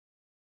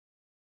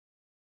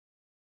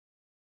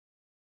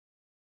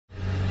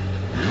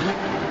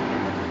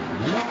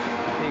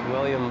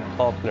William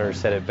Faulkner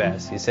said it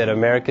best. He said,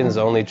 Americans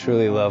only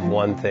truly love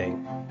one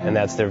thing, and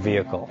that's their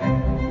vehicle.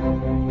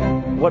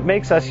 What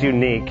makes us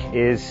unique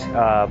is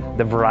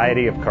the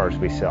variety of cars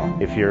we sell.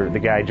 If you're the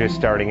guy just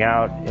starting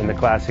out in the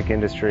classic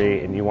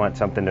industry and you want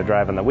something to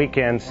drive on the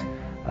weekends,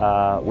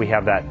 we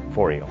have that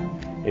for you.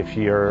 If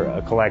you're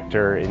a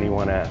collector and you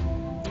want to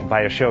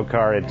buy a show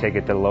car and take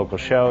it to the local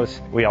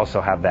shows, we also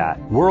have that.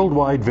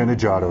 Worldwide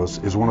Vintage Autos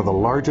is one of the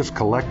largest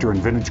collector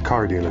and vintage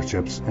car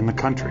dealerships in the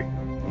country.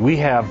 We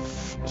have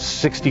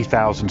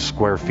 60,000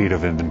 square feet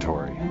of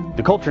inventory.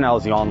 The culture now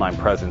is the online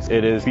presence.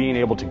 It is being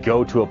able to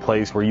go to a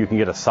place where you can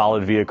get a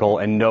solid vehicle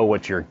and know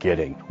what you're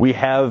getting. We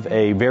have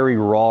a very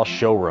raw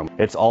showroom.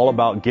 It's all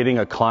about getting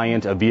a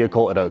client a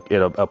vehicle at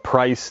a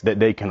price that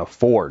they can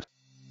afford.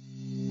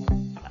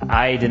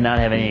 I did not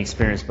have any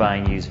experience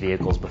buying used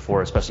vehicles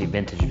before, especially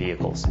vintage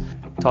vehicles.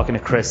 Talking to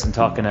Chris and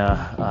talking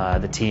to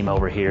the team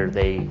over here,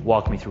 they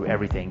walked me through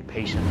everything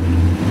patiently.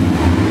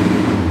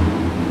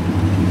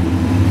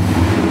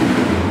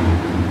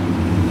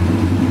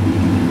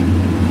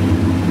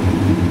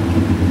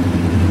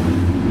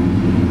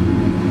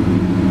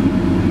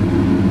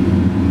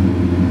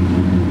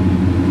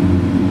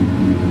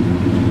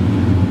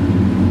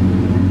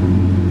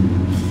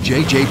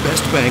 JJ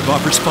Best Bank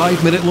offers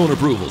 5-minute loan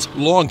approvals,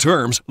 long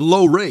terms,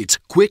 low rates,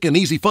 quick and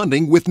easy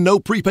funding with no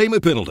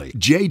prepayment penalty.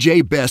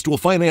 JJ Best will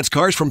finance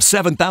cars from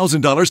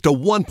 $7,000 to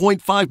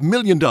 $1.5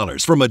 million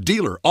from a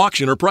dealer,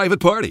 auction, or private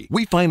party.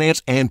 We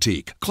finance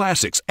antique,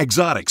 classics,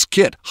 exotics,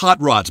 kit,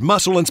 hot rods,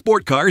 muscle, and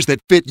sport cars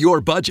that fit your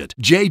budget.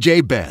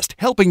 JJ Best,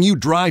 helping you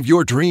drive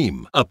your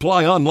dream.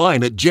 Apply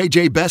online at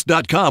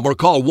jjbest.com or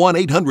call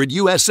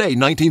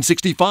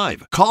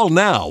 1-800-USA-1965. Call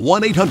now,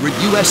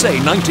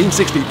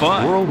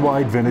 1-800-USA-1965.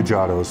 Worldwide Vintage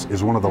Autos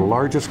is one of the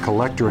largest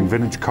collector and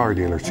vintage car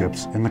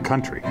dealerships in the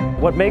country.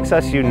 What makes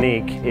us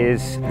unique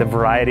is the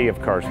variety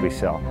of cars we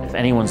sell. If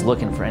anyone's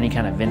looking for any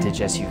kind of vintage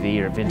SUV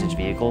or vintage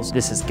vehicles,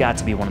 this has got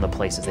to be one of the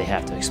places they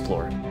have to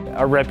explore.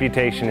 Our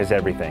reputation is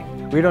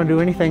everything. We don't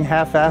do anything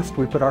half-assed.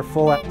 We put our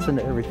full ass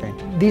into everything.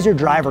 These are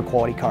driver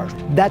quality cars.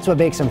 That's what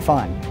makes them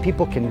fun.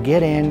 People can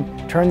get in,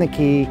 turn the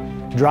key,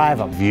 drive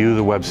them. View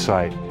the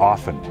website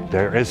often.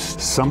 There is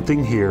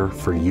something here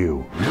for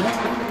you.